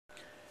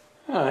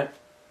Alright,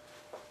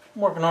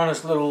 I'm working on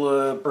this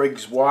little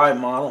Briggs Y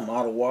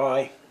Model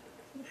Y,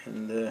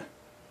 and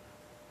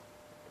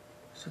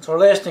since our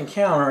last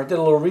encounter I did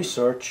a little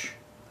research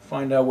to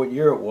find out what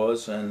year it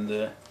was,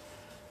 and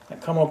I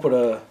come up with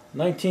a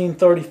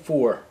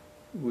 1934.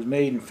 It was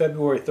made in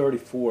February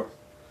 34,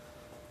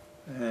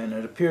 and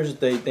it appears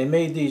that they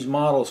made these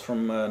models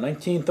from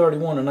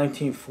 1931 to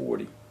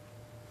 1940.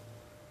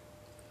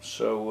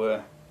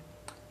 So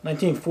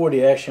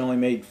 1940 actually only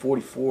made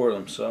 44 of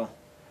them, so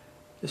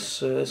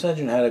this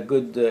engine had a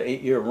good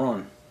 8-year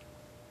run.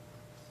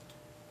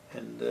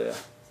 And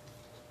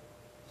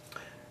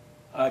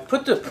I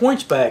put the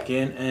points back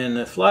in and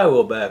the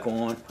flywheel back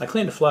on. I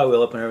cleaned the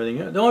flywheel up and everything.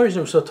 The only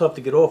reason it was so tough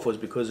to get off was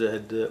because it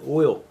had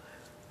oil,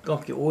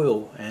 gunky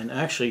oil. And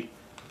actually,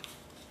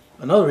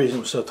 another reason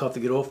it was so tough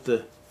to get off,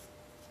 the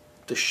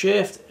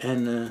shaft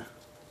and the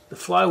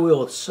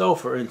flywheel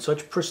itself are in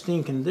such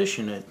pristine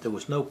condition that there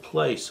was no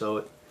play. So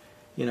it,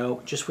 you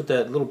know, just with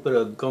that little bit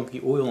of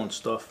gunky oil and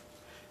stuff,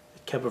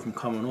 it kept it from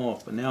coming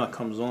off. But now it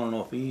comes on and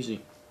off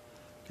easy.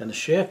 And the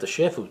shaft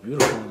was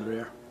beautiful under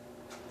there.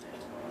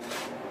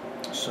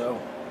 So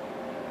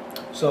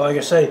like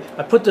I say,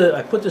 I put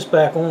this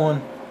back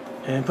on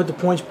and put the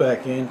points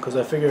back in because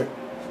I figure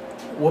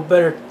what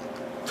better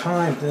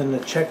time than to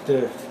check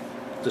the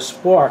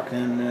spark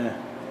than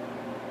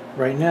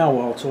right now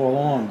while it's all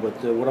on.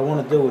 But what I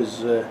want to do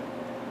is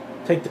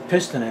take the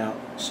piston out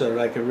so that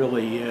I can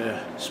really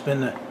spin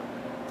the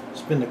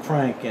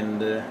crank,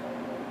 and if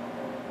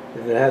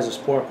it has a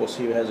spark, we'll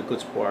see if it has a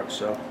good spark.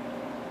 So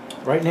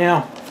right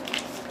now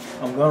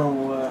I'm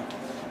going to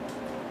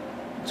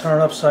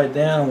turn it upside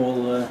down.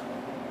 We'll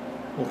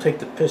take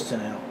the piston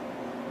out.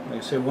 Like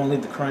I said, we're going to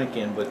leave the crank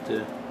in, but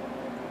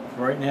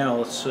right now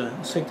let's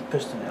take the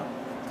piston out.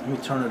 Let me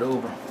turn it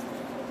over.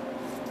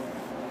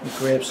 Let me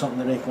grab something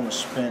that ain't going to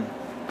spin.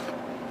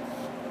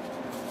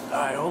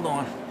 Alright, hold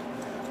on.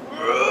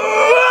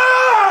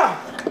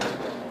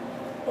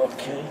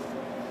 Okay.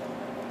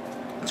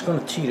 It's going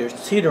to teeter.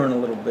 It's teetering a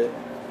little bit,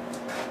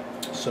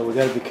 so we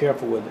got to be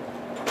careful with it.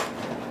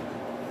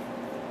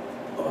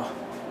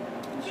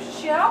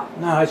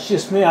 No, it's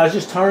just me. I was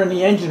just turning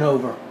the engine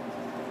over.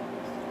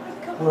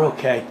 We're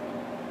okay.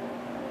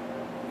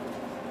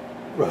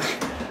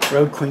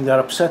 Road Queen got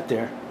upset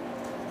there.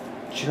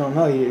 But you don't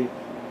know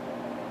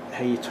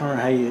how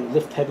you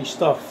lift heavy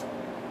stuff.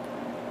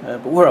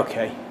 But we're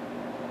okay.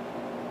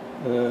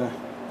 Let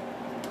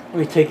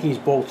me take these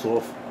bolts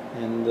off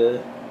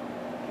and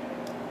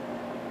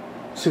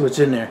see what's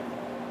in there.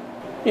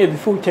 Yeah,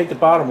 before we take the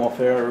bottom off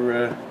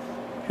there,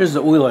 here's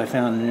the oil I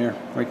found in there,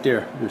 right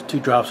there. There's 2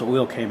 drops of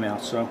oil came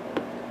out, so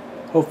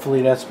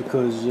hopefully that's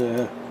because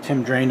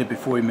Tim drained it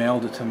before he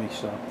mailed it to me.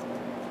 So,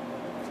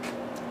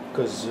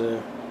 because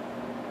it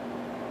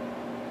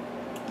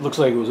looks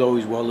like it was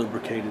always well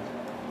lubricated.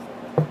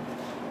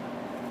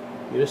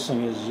 Yeah, this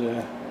thing is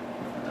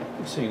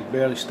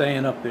barely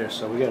staying up there,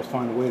 so we got to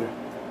find a way to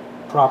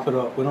prop it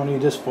up. We don't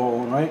need this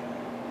falling, right?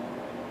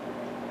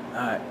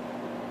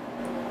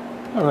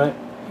 All right.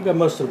 You got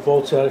most of the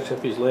bolts out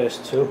except these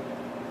last 2. A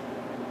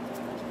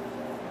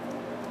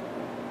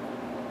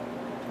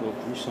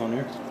little grease on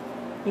there.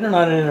 They're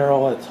not in there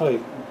all that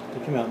tight. They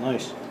came out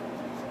nice.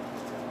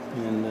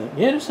 And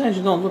yeah, this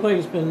engine don't look like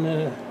it's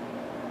been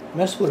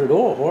messed with at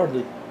all,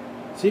 hardly.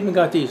 It's even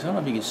got these, I don't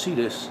know if you can see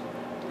this,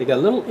 they got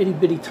little itty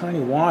bitty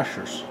tiny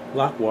washers,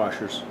 lock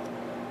washers,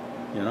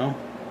 you know,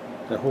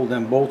 that hold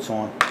them bolts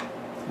on.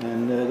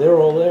 And they're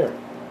all there.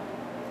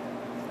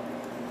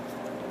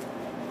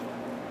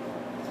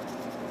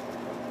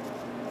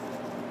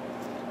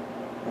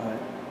 Alright,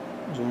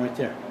 there's one right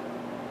there.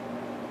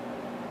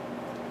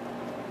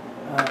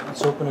 Alright,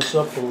 let's open this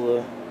up.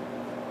 We'll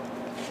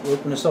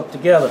open this up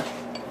together.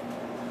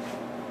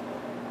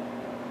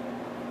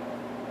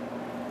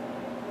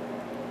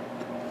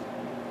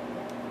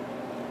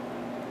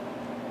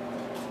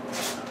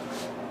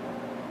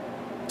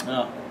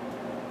 Now, I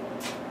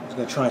was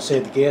going to try and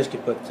save the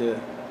gasket, but the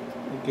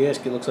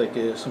gasket looks like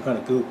some kind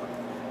of goop.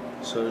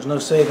 So there's no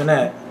saving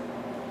that.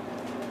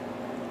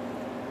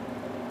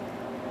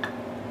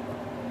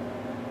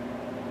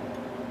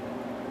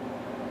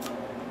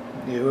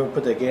 Yeah, whoever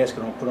put that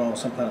gasket on, put on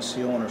some kind of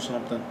sealant or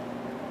something,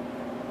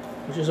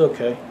 which is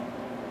okay.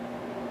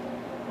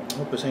 I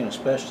hope this ain't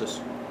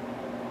asbestos,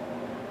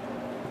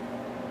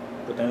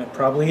 but then it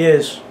probably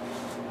is.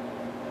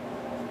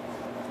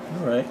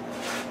 Alright.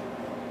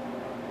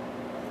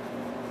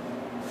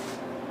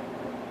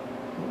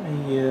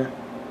 Let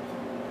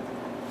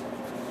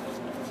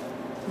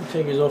me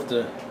take these off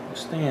the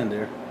stand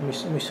there.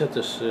 Let me set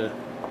this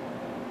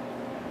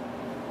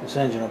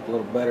engine up a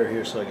little better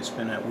here so I can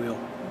spin that wheel,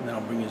 and then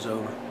I'll bring these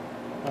over.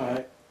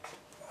 Alright,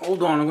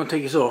 hold on, I'm going to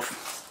take this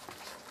off.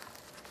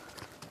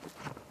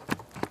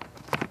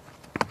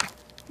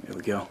 There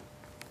we go.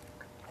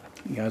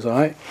 You guys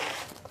alright?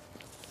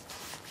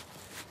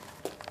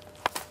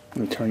 Let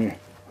me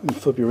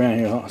flip you around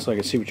here so I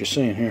can see what you're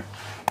seeing here.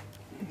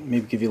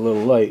 Maybe give you a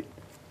little light.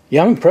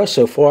 Yeah, I'm impressed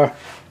so far.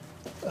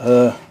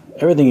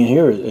 Everything in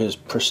here is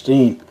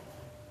pristine.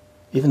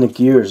 Even the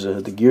gears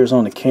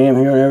on the cam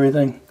here and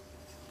everything,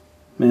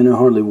 man, they're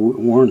hardly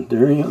worn.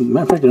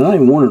 Matter of fact, they're not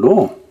even worn at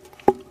all.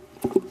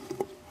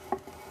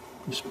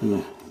 Just spin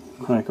the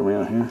crank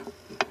around here.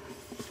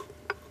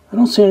 I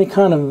don't see any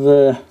kind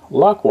of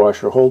lock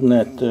washer holding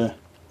that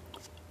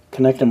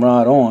connecting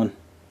rod on.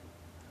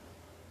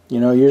 You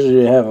know,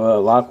 usually they have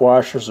lock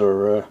washers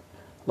or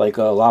like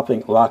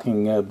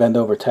locking bend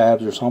over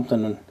tabs or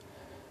something, and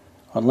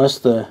unless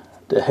the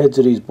heads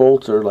of these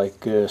bolts are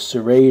like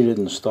serrated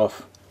and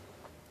stuff,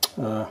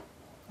 I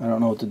don't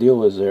know what the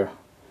deal is there.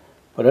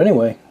 But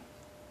anyway,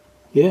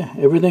 yeah,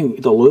 everything,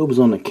 the lubes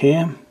on the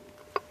cam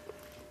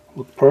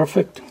look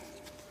perfect.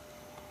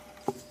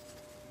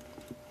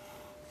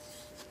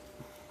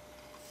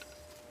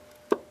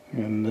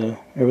 And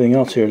everything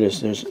else here,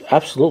 there's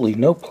absolutely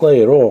no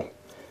play at all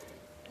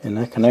in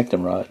that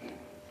connecting rod.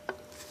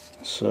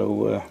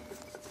 So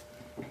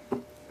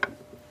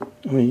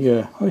let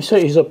me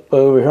set these up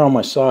over here on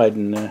my side,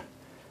 and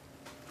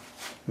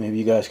maybe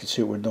you guys can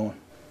see what we're doing.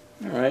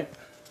 All right,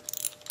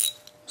 let's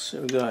see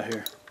what we got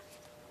here.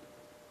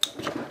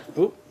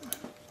 Oop!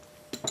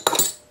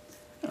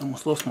 I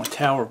almost lost my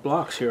tower of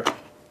blocks here.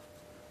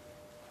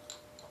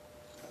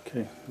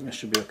 Okay, that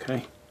should be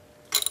okay.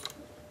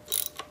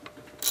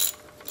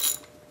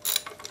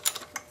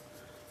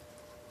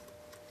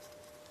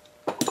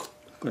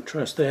 I'm going to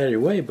try to stay out of your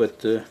way,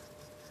 but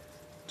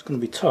it's going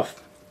to be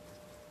tough.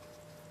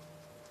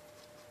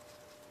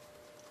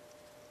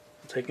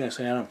 I'm taking this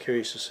out. I'm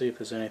curious to see if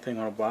there's anything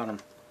on the bottom.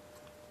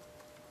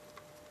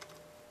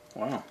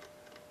 Wow.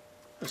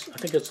 I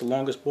think that's the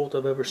longest bolt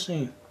I've ever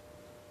seen.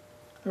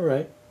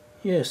 Alright.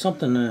 Yeah,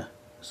 something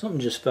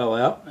just fell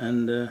out,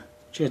 and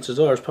chances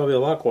are it's probably a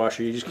lock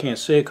washer. You just can't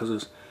see it because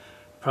it's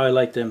probably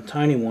like them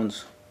tiny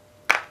ones.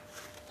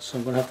 So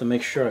I'm going to have to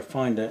make sure I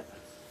find that.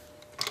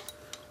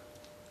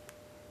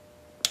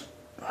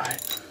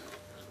 Alright.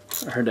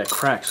 I heard that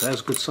crack, so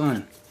that's a good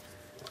sign.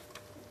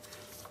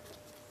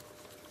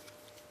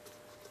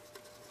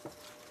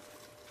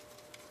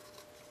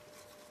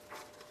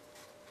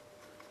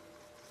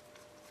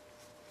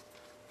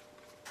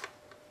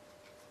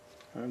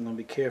 I'm going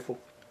to be careful.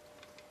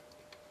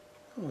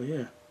 Oh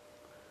yeah.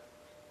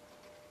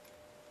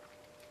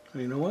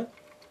 And you know what?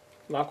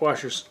 Lock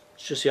washer's,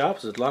 it's just the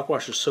opposite. Lock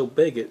washer's so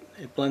big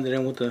it blended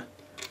in with the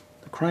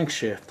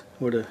crankshaft,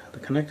 or the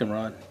connecting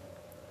rod.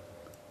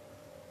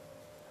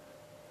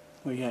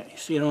 What you got? You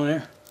see it on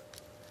there?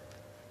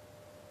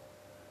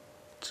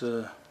 It's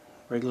a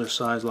regular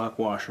size lock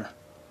washer.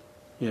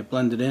 Yeah, it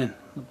blended in.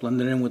 It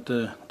blended in with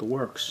the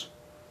works.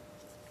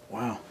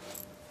 Wow.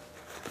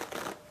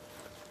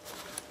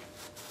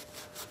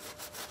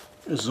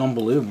 This is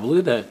unbelievable. Look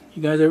at that.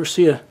 You guys ever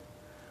see a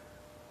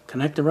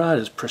connector rod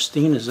as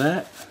pristine as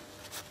that?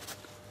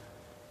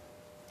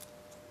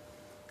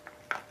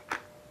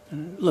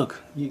 And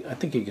look, I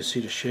think you can see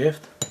the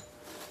shaft.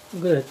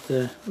 Look at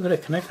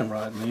that connecting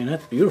rod, man.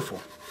 That's beautiful.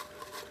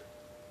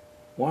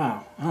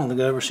 Wow. I don't think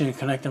I've ever seen a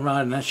connecting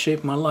rod in that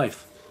shape in my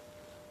life.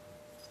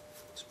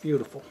 It's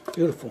beautiful.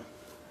 Beautiful.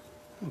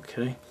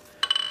 Okay.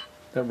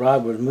 That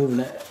rod was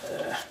moving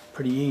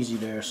pretty easy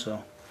there,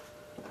 so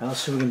now let's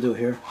see what we can do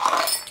here.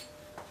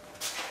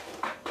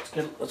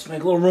 Let's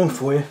make a little room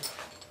for you.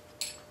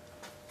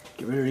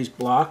 Get rid of these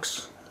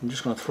blocks. I'm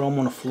just going to throw them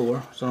on the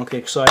floor so I don't get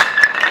excited.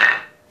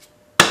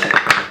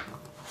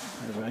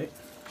 Alright.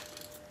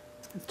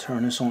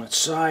 Turn this on its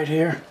side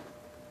here.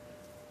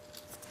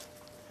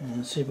 And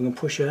let's see if we can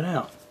push that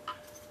out.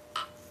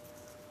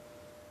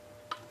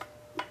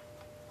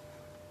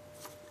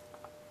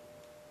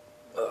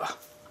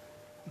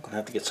 I'm going to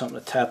have to get something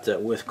to tap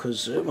that with,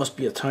 because it must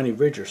be a tiny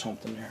ridge or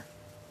something there.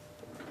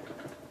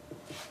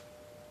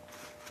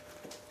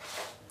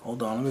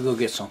 Hold on, let me go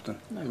get something.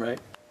 Alright,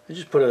 I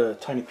just put a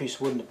tiny piece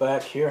of wood in the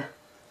back here,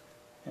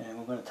 and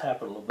we're going to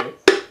tap it a little bit.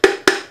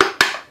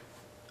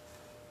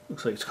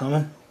 Looks like it's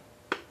coming.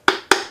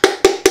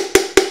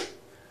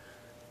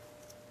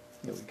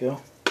 There we go.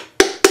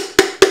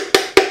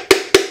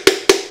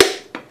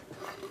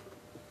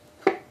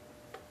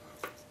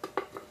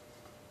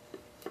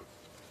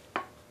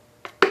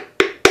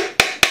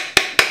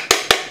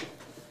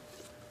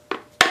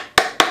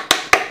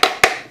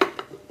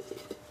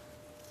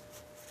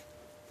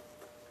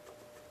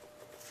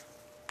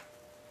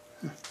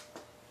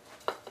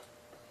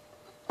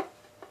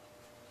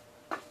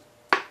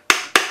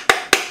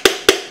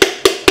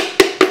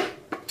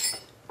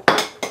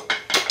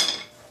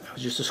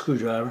 Just a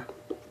screwdriver.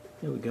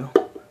 There we go.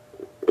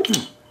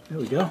 There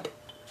we go.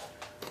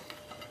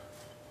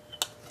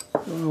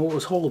 Don't know what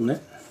was holding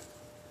it.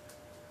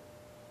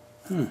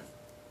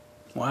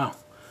 Wow.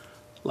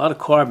 A lot of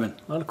carbon.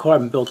 A lot of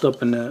carbon built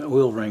up in the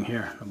oil ring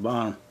here at the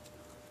bottom.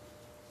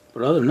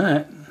 But other than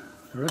that,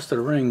 the rest of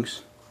the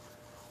rings,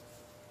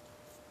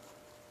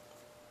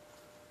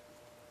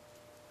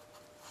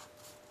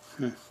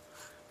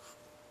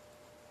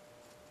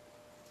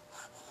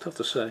 tough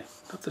to say.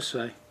 Tough to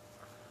say.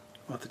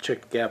 I'll have to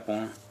check the gap on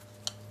them.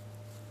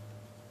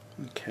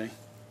 Okay.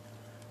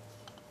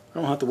 I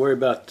don't have to worry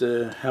about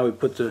how we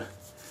put the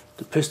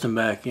piston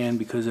back in,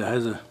 because it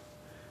has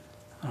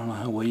I don't know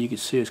how well you can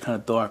see it. It's kind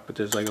of dark, but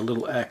there's like a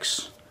little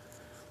X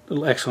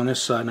on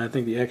this side, and I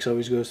think the X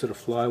always goes to the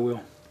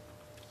flywheel.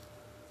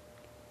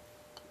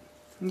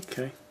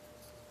 Okay.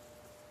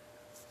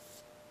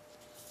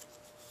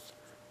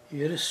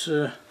 Yeah, this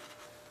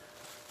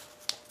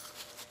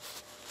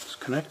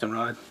connecting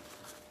rod,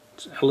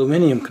 it's an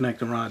aluminum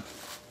connecting rod.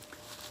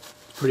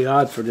 It's pretty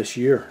odd for this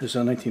year. This is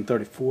a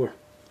 1934,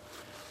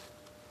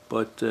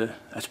 but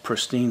that's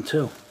pristine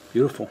too.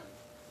 Beautiful.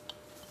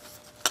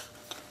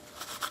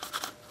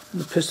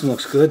 And the piston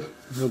looks good.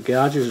 No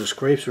gouges or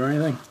scrapes or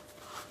anything.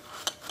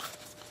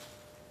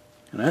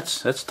 And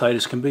that's tight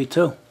as can be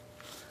too.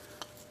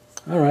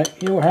 Alright,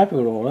 yeah, we're happy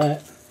with all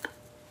that.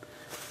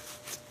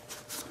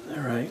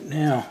 Alright,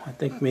 now I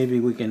think maybe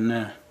we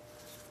can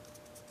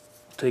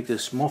take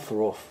this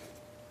muffler off.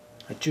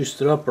 I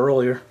juiced it up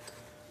earlier.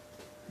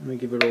 Let me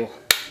give it a little.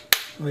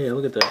 Oh yeah,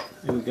 look at that.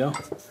 There we go.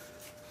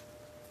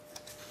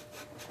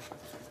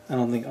 I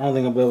don't think I'll be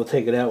able to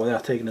take it out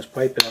without taking this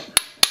pipe out.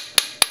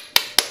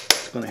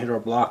 It's going to hit our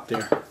block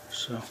there.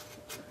 So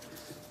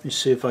let me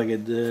see if I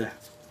could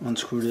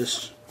unscrew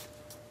this.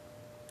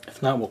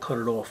 If not, we'll cut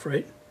it off,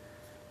 right?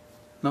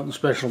 Nothing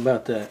special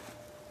about that.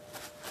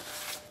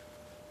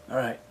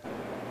 Alright.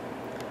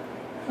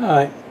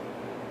 Alright.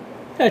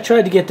 I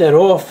tried to get that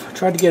off. I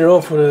tried to get it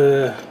off with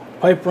a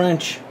pipe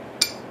wrench.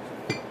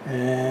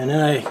 And then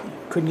I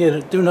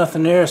couldn't do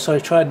nothing there, so I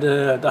tried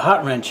the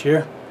hot wrench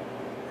here.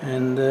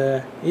 And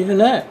even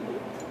that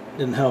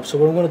didn't help. So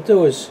what I'm going to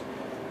do is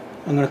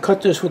I'm going to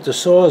cut this with the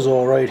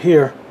Sawzall right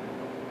here.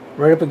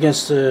 Right up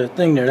against the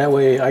thing there. That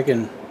way I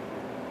can,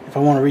 if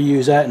I want to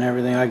reuse that and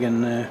everything,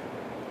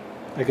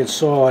 I can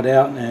saw it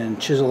out and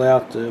chisel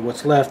out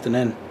what's left and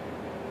then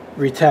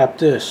retap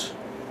this.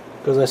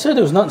 Because I said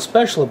there was nothing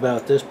special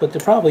about this, but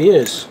there probably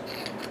is.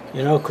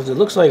 You know, because it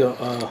looks like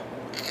a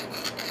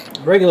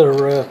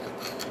regular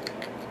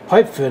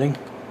pipe fitting.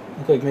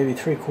 Looks like maybe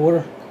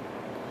 3/4.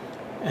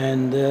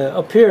 And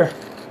up here,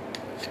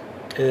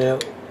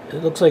 it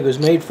looks like it was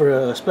made for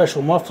a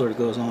special muffler that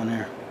goes on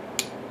there.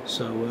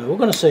 So we're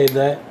going to save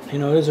that. You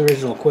know, it is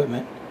original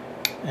equipment.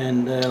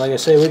 And like I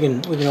say, we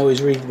can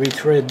always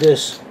rethread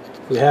this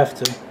if we have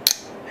to,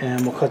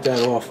 and we'll cut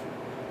that off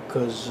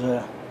because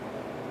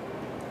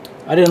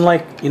I didn't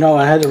like, you know,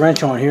 I had the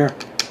wrench on here.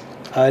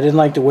 I didn't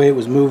like the way it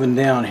was moving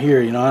down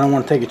here. You know, I don't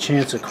want to take a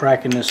chance of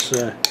cracking this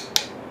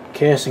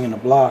casting in the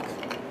block.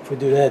 If we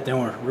do that, then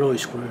we're really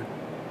screwed.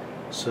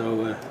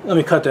 So let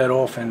me cut that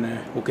off and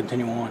we'll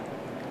continue on.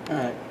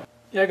 Alright,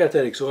 yeah, I got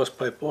that exhaust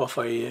pipe off.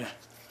 I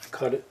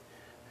cut it,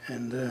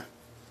 and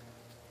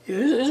yeah,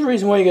 there's a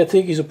reason why you got to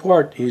take these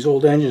apart, these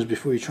old engines,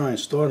 before you try and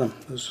start them.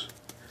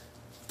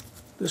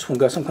 This one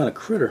got some kind of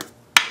critter.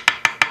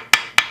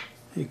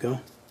 There you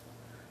go.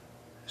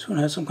 This one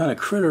had some kind of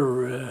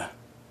critter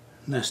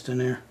nest in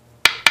there.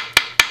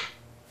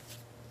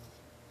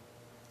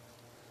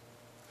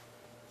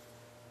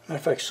 Matter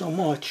of fact, so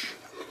much.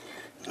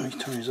 Let me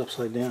turn these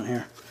upside down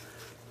here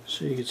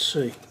so you can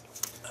see.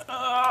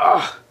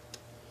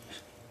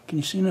 Can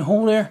you see the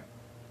hole there?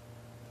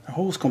 The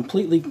hole's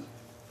completely.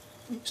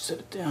 Let me set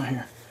it down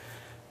here.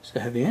 It's a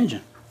heavy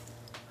engine.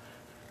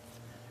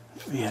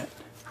 Yeah.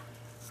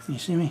 Can you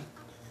see me?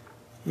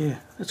 Yeah,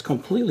 it's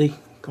completely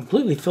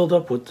filled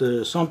up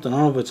with something. I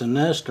don't know if it's a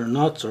nest or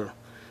nuts or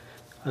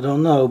I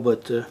don't know,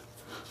 but you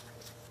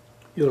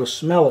ought to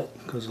smell it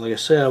because, like I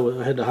said,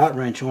 I had the hot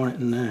wrench on it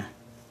and it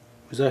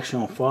was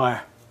actually on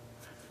fire.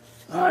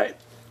 Alright.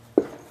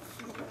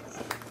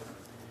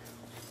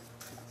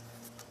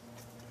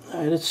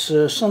 Alright, it's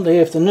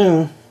Sunday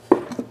afternoon.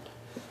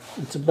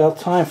 It's about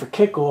time for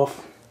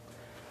kickoff.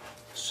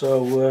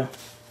 So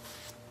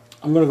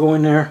I'm going to go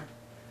in there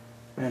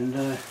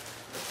and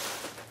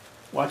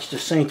watch the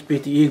Saints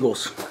beat the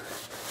Eagles.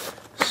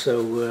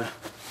 So you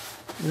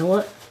know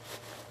what?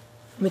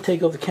 Let me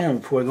take off the camera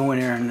before I go in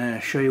there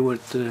and show you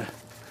what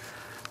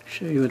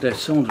that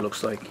cylinder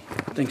looks like.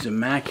 The thing's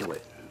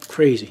immaculate.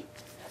 Crazy.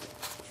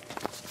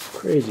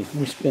 Crazy. Let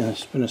me spin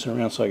this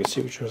around so I can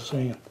see what you're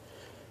saying.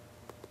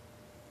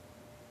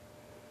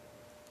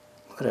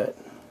 Look at that.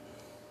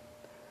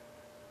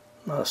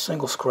 Not a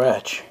single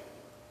scratch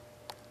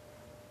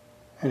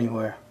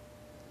anywhere.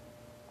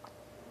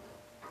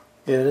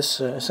 Yeah, this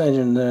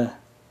engine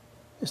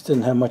this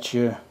didn't have much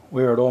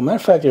wear at all. Matter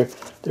of fact,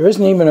 there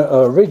isn't even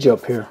a ridge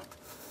up here.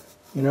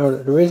 You know,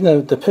 the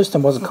reason the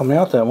piston wasn't coming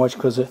out that much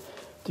because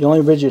the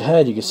only ridge it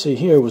had, you can see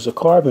here, was a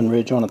carbon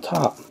ridge on the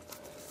top.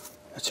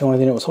 That's the only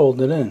thing that was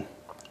holding it in.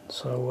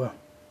 So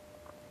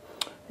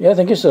yeah, I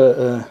think it's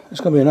going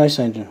to be a nice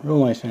engine, real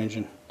nice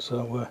engine.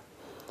 So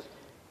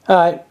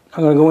alright,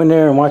 I'm going to go in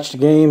there and watch the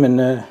game,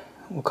 and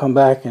we'll come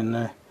back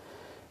and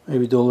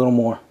maybe do a little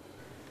more.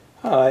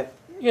 Alright,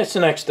 yeah, it's the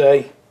next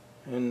day,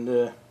 and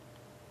I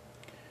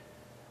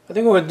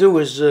think what we'll do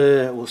is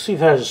we'll see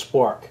if it has a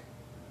spark.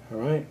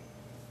 Alright,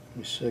 let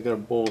me see, I got a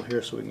bowl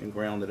here so we can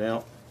ground it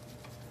out.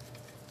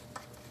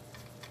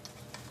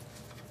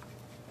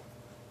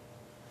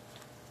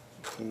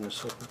 Clean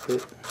this up a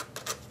bit.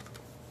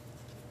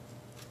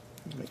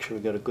 Make sure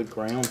we got a good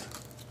ground,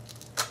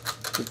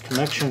 good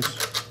connections.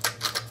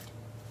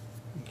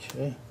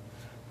 Okay.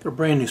 Got a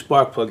brand new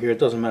spark plug here. It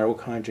doesn't matter what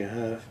kind you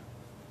have.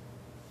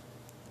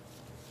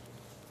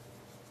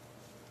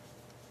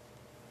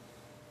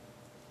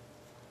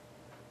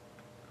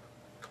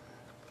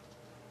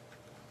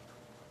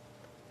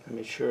 I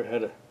made sure it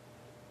had a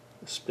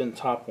spin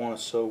top on it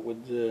so it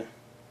would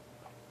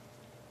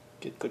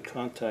get good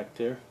contact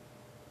there.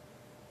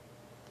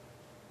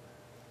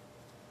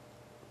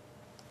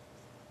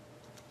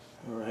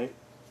 Alright,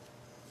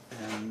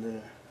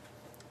 and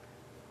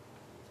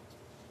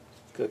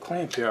got a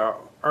clamp here,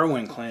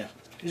 Irwin clamp.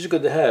 These are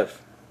good to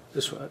have.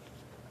 This one,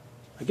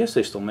 I guess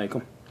they still make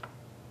them.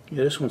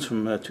 Yeah, this one's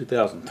from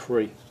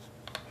 2003,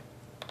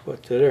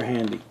 but they're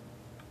handy.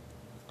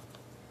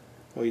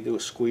 All you do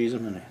is squeeze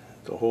them and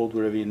they'll hold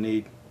whatever you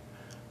need.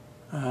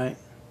 Alright,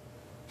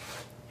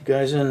 you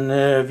guys in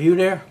view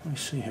there? Let me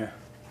see here.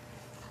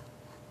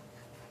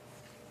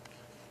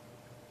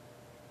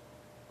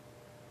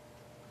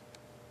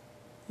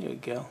 There you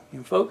go. You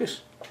in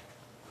focus?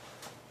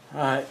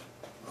 Alright,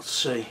 let's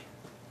see.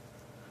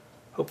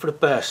 Hope for the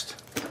best.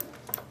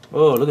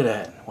 Oh, look at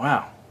that.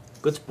 Wow.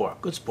 Good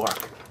spark. Good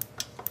spark.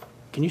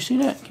 Can you see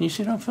that? Can you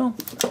see it on film?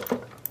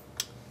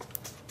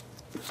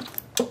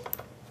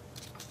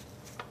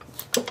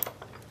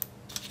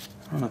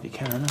 I don't know if you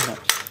can or not.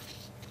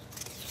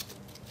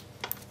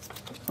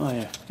 Oh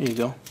yeah, here you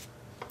go.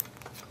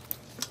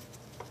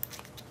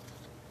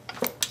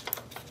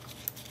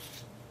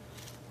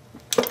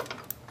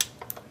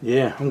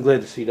 Yeah, I'm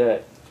glad to see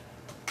that.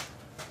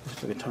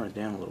 Let's see if I can turn it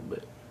down a little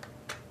bit.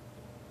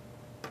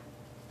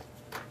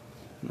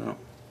 No. I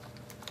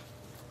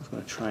was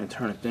going to try and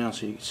turn it down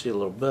so you can see it a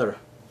little better.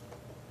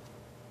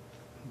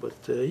 But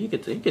you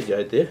get the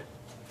idea.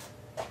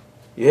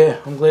 Yeah,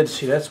 I'm glad to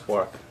see that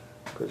spark.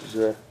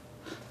 Because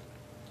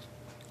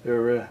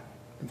the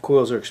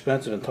coils are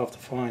expensive and tough to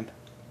find.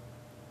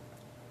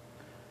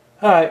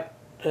 Alright,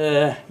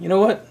 you know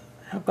what?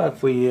 How about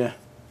if we let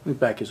me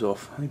back this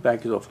off. Let me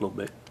back this off a little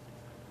bit.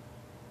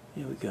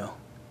 Here we go.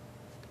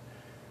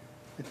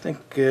 I think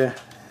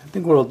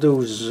what I'll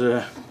do is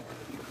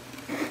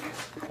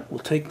we'll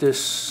take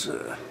this.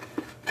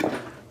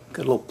 Got a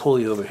little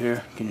pulley over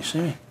here. Can you see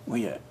me? Where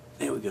you at?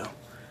 There we go.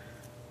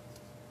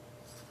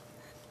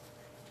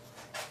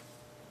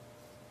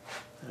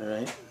 All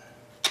right.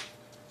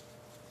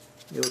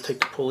 We'll take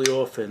the pulley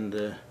off and.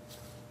 Oh,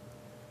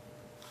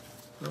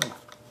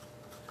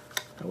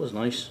 that was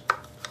nice.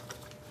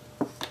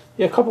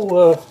 Yeah, a couple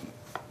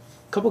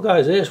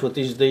guys asked what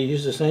they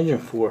use this engine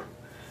for,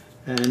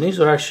 and these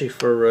are actually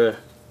for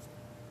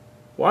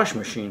wash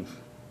machines.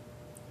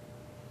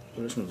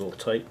 Oh, this one's a little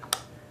tight.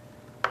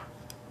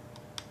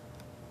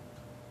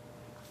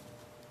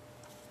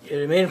 Yeah,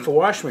 they made them for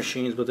wash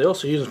machines, but they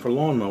also use them for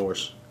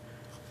lawnmowers.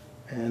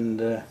 And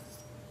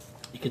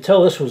you can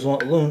tell this was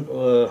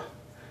a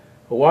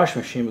wash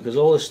machine because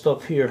all this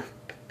stuff here,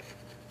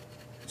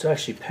 it's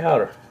actually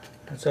powder.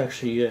 It's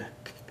actually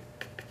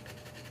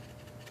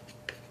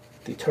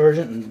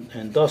detergent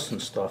and dust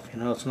and stuff, you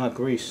know, it's not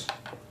grease.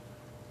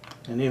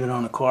 And even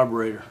on the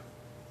carburetor,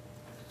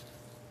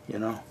 you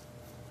know,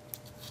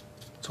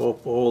 it's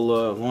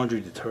all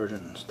laundry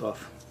detergent and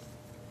stuff.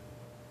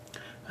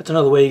 That's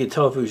another way you can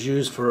tell if it was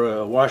used for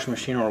a wash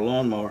machine or a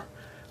lawnmower.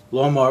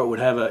 Lawnmower would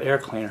have an air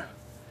cleaner.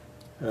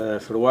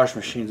 For the wash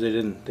machines, they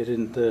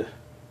didn't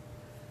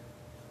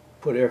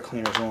put air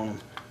cleaners on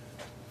them.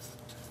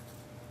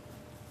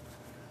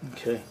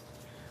 Okay,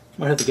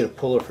 might have to get a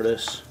puller for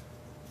this.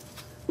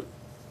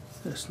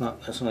 That's not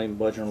even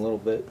budging a little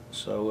bit.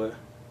 So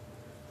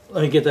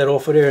let me get that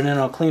off of there, and then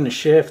I'll clean the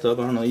shaft up.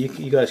 I don't know,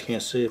 you guys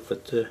can't see it,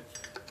 but the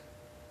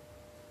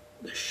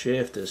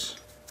shaft is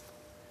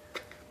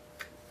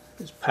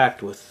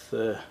packed with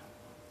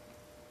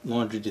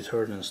laundry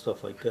detergent and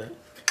stuff like that.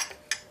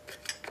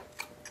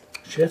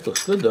 The shaft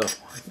looks good though.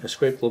 I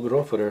scraped a little bit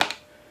off of there.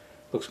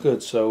 Looks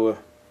good. So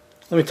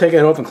let me take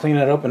that off and clean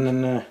that up, and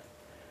then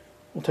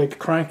we'll take the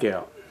crank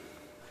out.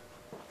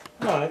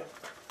 All right.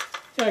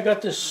 Yeah, I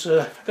got this.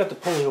 I got the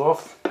pulley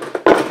off.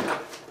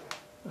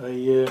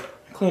 I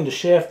cleaned the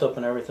shaft up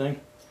and everything,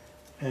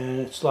 and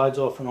it slides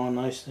off and on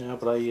nice now.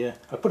 But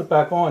I put it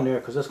back on there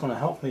because that's going to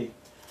help me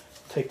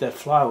take that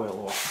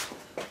flywheel off.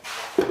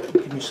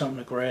 Give me something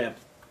to grab.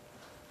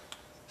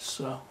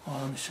 So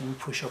let me see. Let me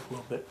push up a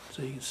little bit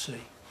so you can see.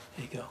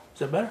 There you go. Is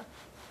that better?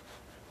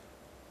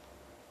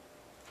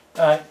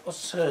 All right.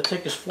 Let's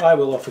take this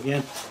flywheel off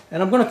again,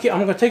 and I'm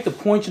gonna take the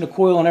points and the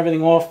coil and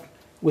everything off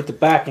with the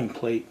backing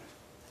plate.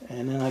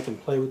 And then I can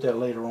play with that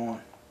later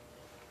on.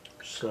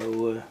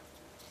 So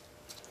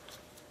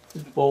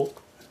this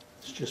bolt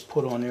is just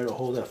put on there to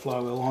hold that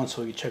flywheel on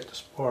so you check the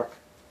spark.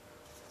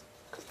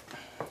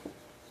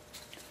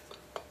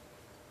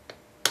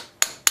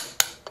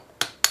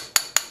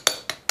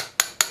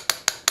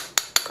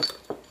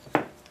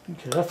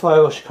 Okay, that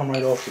flywheel should come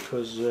right off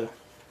because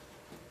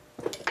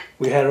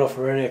we had it off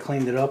already. I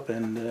cleaned it up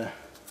and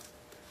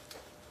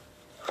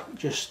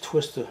just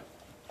twist the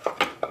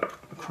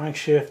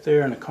crankshaft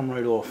there and it come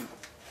right off.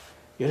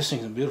 Yeah, this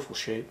thing's in beautiful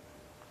shape.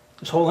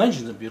 This whole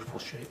engine's in beautiful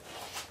shape.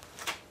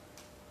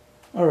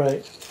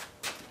 Alright.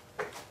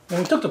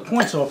 When we took the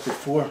points off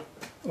before,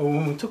 or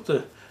when we took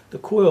the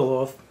coil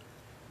off,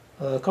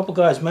 a couple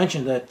guys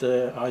mentioned that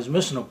I was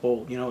missing a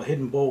bolt, you know, a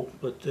hidden bolt,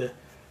 but the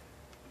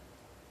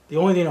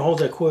only thing that holds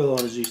that coil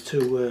on is these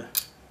two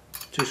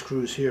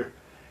screws here.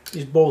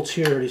 These bolts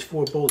here, these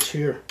 4 bolts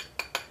here,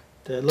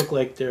 that look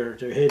like they're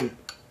hidden,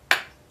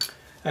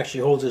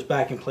 actually holds this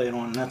backing plate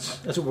on, and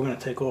that's what we're going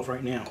to take off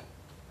right now.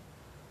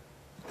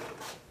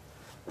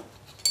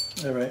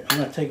 Alright, I'm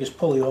going to take this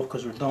pulley off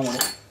because we're done with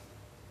it.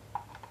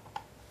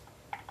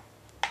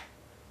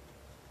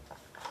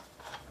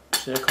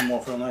 See, that come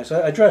off real nice.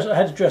 I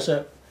had to dress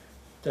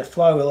that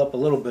flywheel up a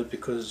little bit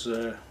because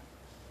the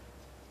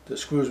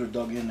screws were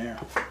dug in there.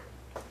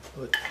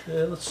 But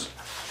let's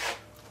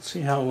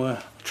see how. I'm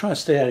trying to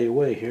stay out of your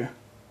way here.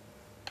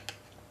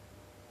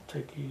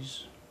 Take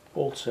these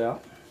bolts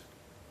out.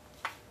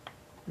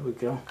 There we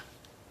go.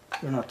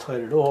 They're not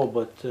tight at all,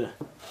 but I'm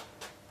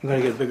going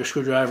to get a bigger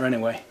screwdriver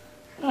anyway.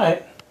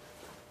 Alright,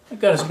 I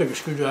got us a bigger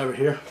screwdriver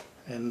here,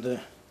 and let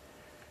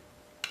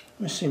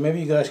me see, maybe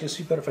you guys can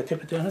see better if I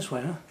tip it down this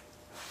way, huh?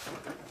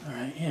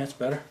 Alright, yeah, it's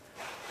better.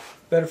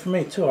 Better for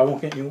me too, I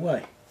won't get in your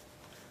way.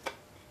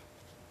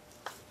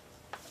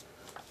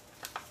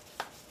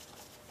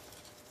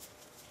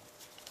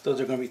 Those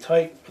are going to be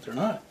tight, but they're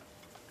not.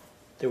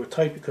 They were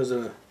tight because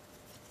of the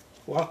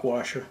lock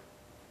washer,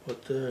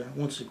 but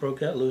once they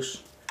broke that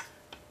loose,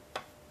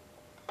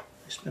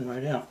 they spin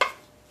right out.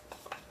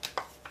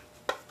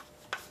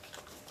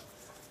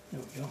 There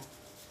we go.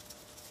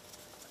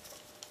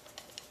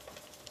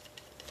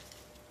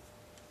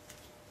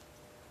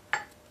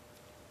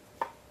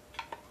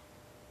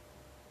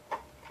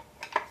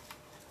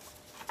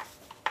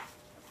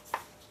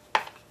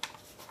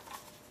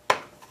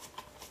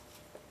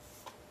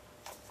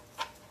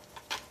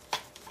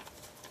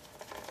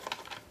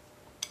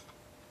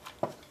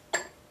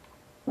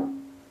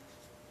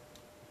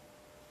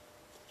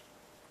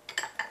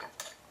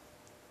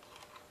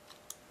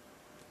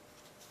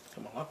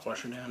 Got my lock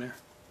washer down there.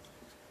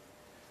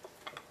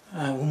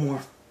 Alright, one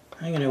more.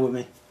 Hang in there with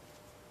me.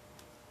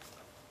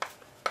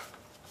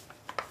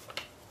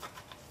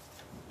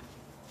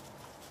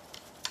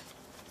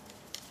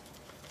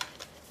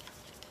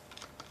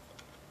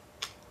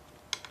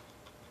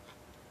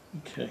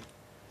 Okay.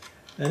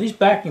 Now these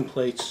backing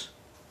plates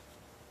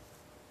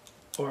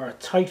are a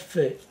tight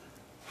fit.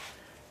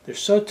 They're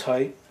so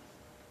tight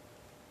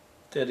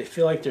that they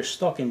feel like they're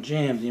stuck and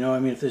jammed. You know, I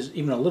mean, if there's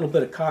even a little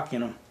bit of cock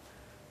in them.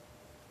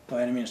 Well,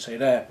 I didn't mean to say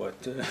that, but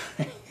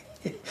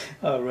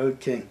oh, Road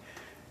King.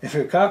 If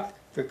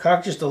they're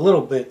cocked just a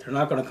little bit, they're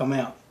not going to come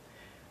out.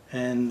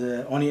 And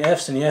on the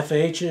Fs and the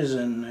FHs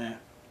and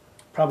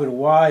probably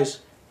the Ys,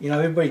 you know,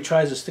 everybody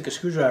tries to stick a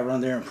screwdriver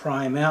on there and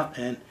pry them out,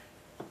 and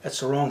that's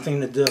the wrong thing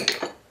to do.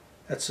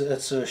 That's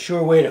a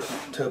sure way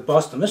to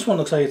bust them. This one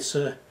looks like it's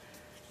a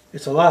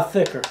lot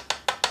thicker,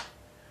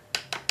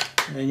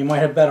 and you might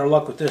have better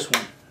luck with this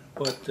one.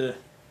 But the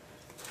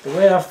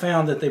way I've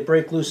found that they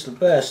break loose the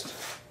best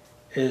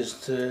is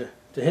to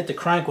hit the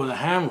crank with a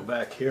hammer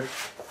back here,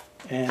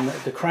 and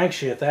the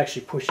crankshaft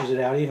actually pushes it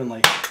out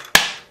evenly.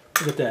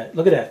 Look at that!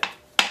 Look at that!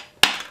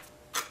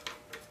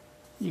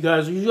 You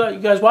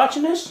guys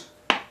watching this?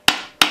 All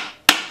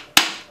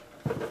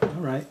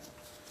right.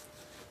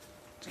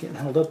 It's getting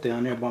held up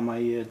down there by my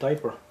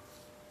diaper.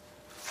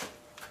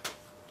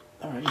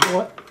 All right. You know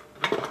what?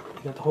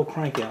 You got the whole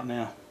crank out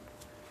now.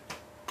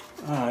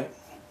 All right.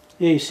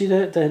 Yeah, you see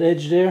that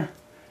edge there?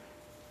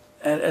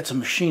 That's a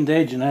machined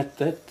edge, and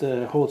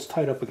that holds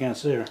tight up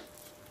against there.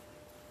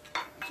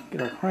 Let's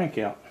get our crank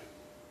out.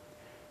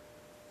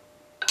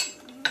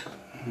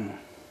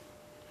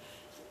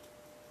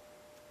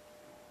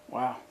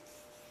 Wow.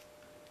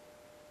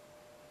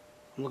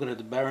 I'm looking at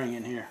the bearing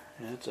in here.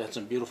 Yeah, that's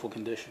in beautiful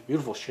condition,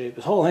 beautiful shape.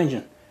 This whole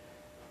engine.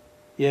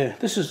 Yeah,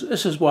 this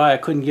is why I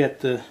couldn't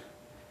get the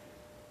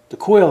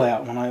coil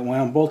out when I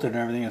unbolted and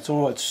everything.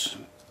 It's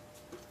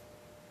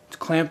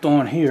clamped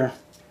on here,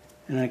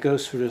 and it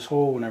goes through this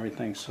hole and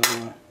everything. So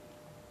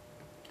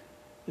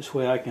this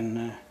way I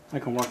can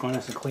work on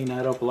this and clean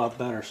that up a lot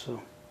better.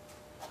 So,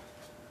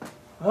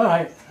 all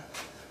right.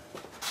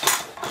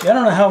 Yeah, I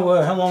don't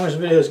know how long this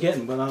video is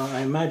getting, but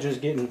I imagine it's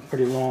getting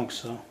pretty long.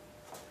 So,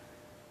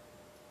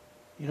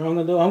 you know what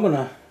I'm gonna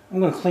do? I'm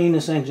gonna clean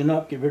this engine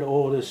up, get rid of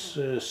all this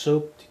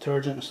soap,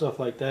 detergent, and stuff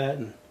like that,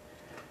 and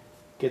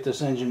get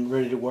this engine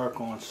ready to work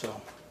on. So,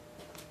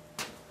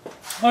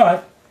 all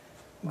right,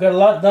 we got a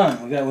lot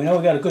done. We know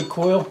we got a good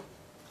coil,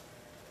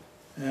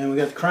 and we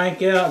got the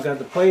crank out, got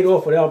the plate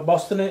off without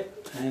busting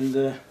it,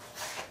 and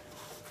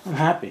I'm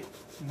happy.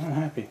 I'm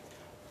happy.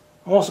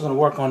 I'm also going to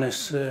work on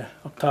this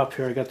up top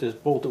here. I got this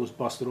bolt that was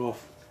busted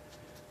off,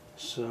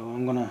 so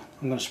I'm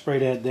gonna spray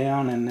that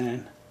down, and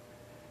then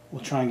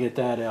we'll try and get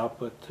that out.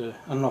 But I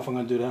don't know if I'm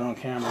going to do that on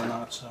camera or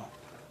not. So,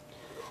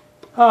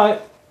 all right,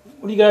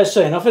 what do you guys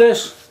say? Enough of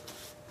this?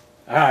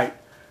 All right,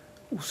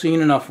 we'll see you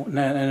in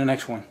the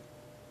next one.